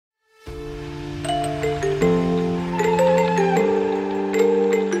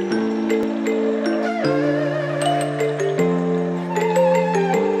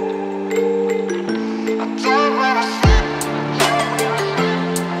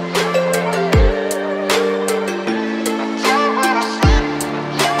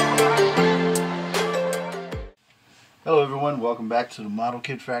back to the Model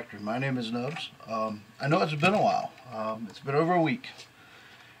Kit Factory. My name is Nubs. I know it's been a while. It's been over a week,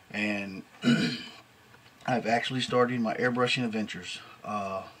 and I've actually started my airbrushing adventures.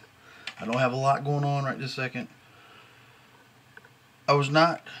 I don't have a lot going on right this second. I was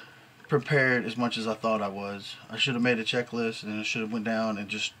not prepared as much as I thought I was. I should have made a checklist, and I should have went down and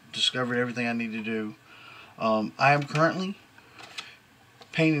just discovered everything I need to do. I am currently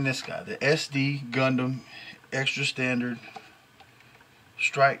painting this guy, the SD Gundam Extra Standard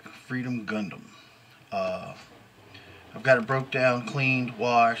Strike Freedom Gundam. I've got it broke down, cleaned,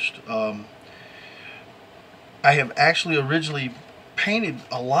 washed. I have actually originally painted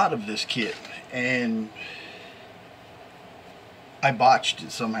a lot of this kit, and I botched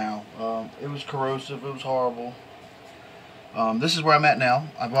it somehow. It was corrosive, it was horrible. This is where I'm at now.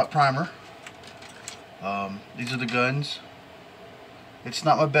 I bought primer. These are the guns. It's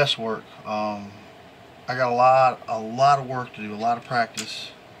not my best work. I got a lot of work to do, a lot of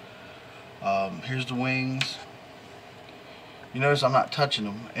practice. Here's the wings. You notice I'm not touching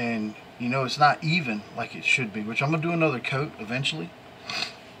them, and you know it's not even like it should be, which I'm gonna do another coat eventually,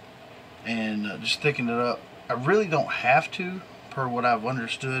 and just thicken it up. I really don't have to, per what I've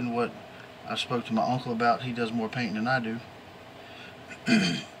understood and what I spoke to my uncle about. He does more painting than I do.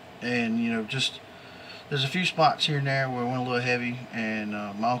 And you know, just there's a few spots here and there where it went a little heavy, and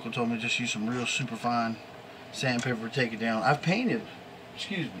my uncle told me to just use some real super fine sandpaper to take it down. I've painted,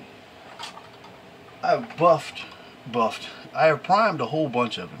 excuse me, I've buffed. I have primed a whole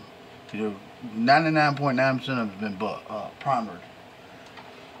bunch of them. You know, 99.9% of them has been primered.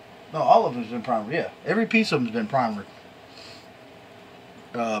 No, all of them has been primered. Yeah, every piece of them has been primered.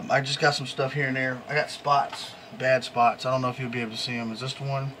 I just got some stuff here and there. I got spots, bad spots. I don't know if you'll be able to see them. Is this the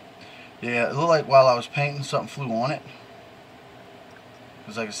one? Yeah, it looked like while I was painting, something flew on it,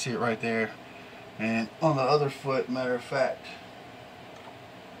 because I can see it right there. And on the other foot, matter of fact,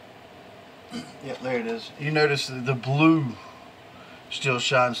 yep, there it is. You notice the blue still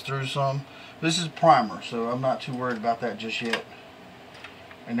shines through some. This is primer, so I'm not too worried about that just yet.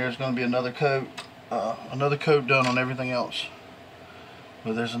 And there's going to be another coat done on everything else.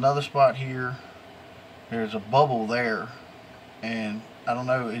 But there's another spot here. There's a bubble there, and I don't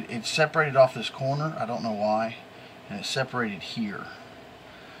know, it separated off this corner. I don't know why, and it separated here.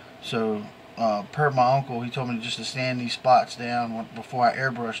 So per my uncle, he told me just to sand these spots down before I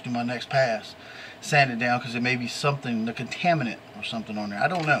airbrush, do my next pass. Sand it down, because it may be something, the contaminant or something on there. I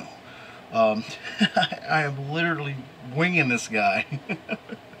don't know. I am literally winging this guy.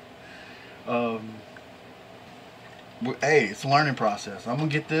 Hey, it's a learning process. I'm gonna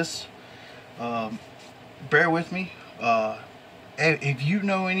get this. Bear with me. If you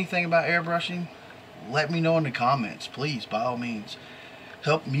know anything about airbrushing, let me know in the comments, please. By all means,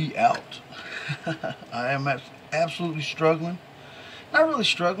 help me out. I am absolutely struggling. Not really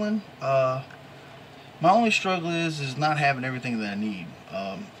struggling. My only struggle is not having everything that I need.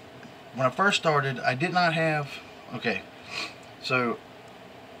 When I first started, I did not have. Okay, so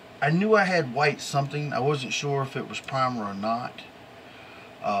I knew I had white something. I wasn't sure if it was primer or not.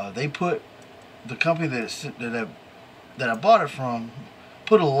 They put, the company that I bought it from,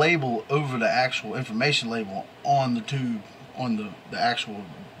 put a label over the actual information label on the tube, on the actual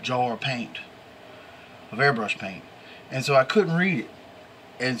jar of paint, of airbrush paint, and so I couldn't read it.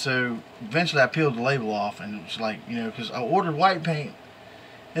 And so eventually I peeled the label off, and it was like, you know, because I ordered white paint,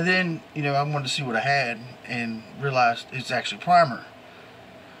 and then, you know, I wanted to see what I had and realized it's actually primer.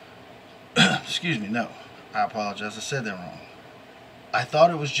 Excuse me, no, I apologize, I said that wrong. I thought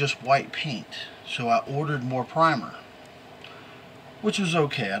it was just white paint, so I ordered more primer, which was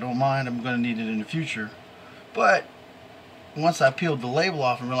okay. I don't mind, I'm going to need it in the future. But once I peeled the label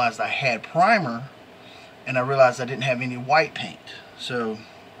off and realized I had primer, and I realized I didn't have any white paint, so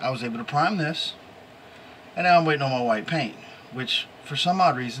I was able to prime this, and now I'm waiting on my white paint, which for some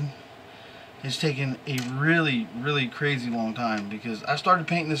odd reason it's taken a really crazy long time, because I started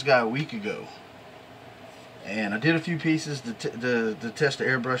painting this guy a week ago, and I did a few pieces to test the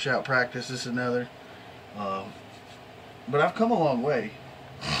airbrush out, practice this and another. But I've come a long way.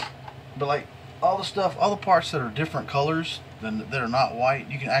 But like all the stuff, all the parts that are different colors that are not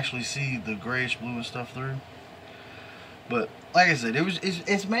white, you can actually see the grayish blue and stuff through. But like I said,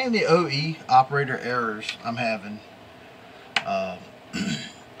 it's mainly OE, operator errors, I'm having.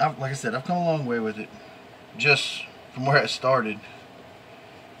 Like I said, I've come a long way with it, just from where I started.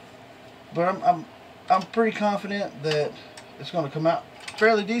 But I'm pretty confident that it's going to come out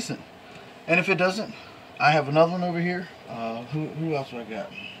fairly decent. And if it doesn't, I have another one over here. Who else do I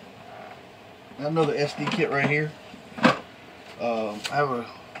got? I have another SD kit right here. I have a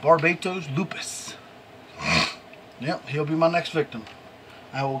Barbatos Lupus. Yep, he'll be my next victim.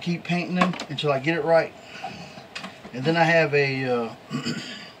 I will keep painting him until I get it right. And then I have a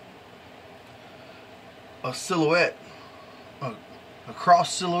a silhouette, a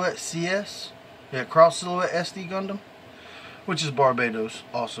cross silhouette CS, yeah, cross silhouette SD Gundam, which is Barbados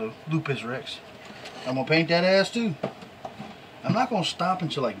also, Lupus Rex. I'm gonna paint that ass too. I'm not gonna stop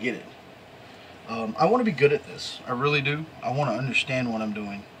until I get it. I want to be good at this. I really do. I want to understand what I'm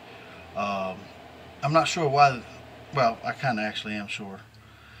doing. I'm not sure why. Well, I kind of actually am sure.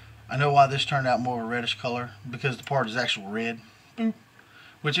 I know why this turned out more of a reddish color, because the part is actual red. Boop.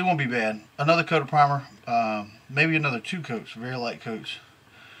 Which it won't be bad. Another coat of primer, maybe another 2 coats, very light coats,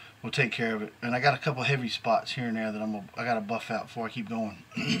 will take care of it. And I got a couple heavy spots here and there that I got to buff out before I keep going.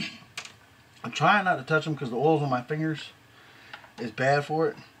 I'm trying not to touch them because the oils on my fingers is bad for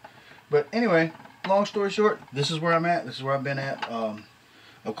it. But anyway, long story short, this is where I'm at. This is where I've been at.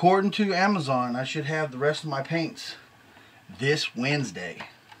 According to Amazon, I should have the rest of my paints this Wednesday.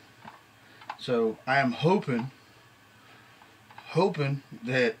 So I am hoping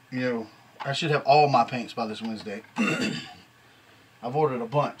that, you know, I should have all my paints by this Wednesday. I've ordered a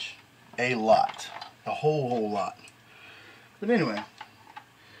bunch. A lot. A whole lot. But anyway,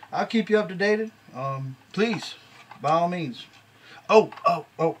 I'll keep you up to date. Please, by all means. Oh.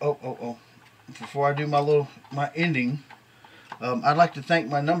 Before I do my ending, I'd like to thank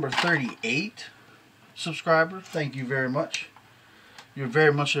my number 38 subscriber. Thank you very much. You're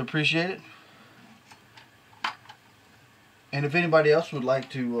very much appreciated. And if anybody else would like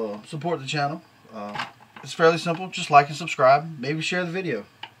to support the channel, it's fairly simple. Just like and subscribe. Maybe share the video.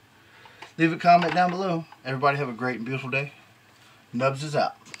 Leave a comment down below. Everybody have a great and beautiful day. Nubs is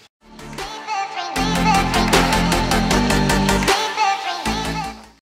out.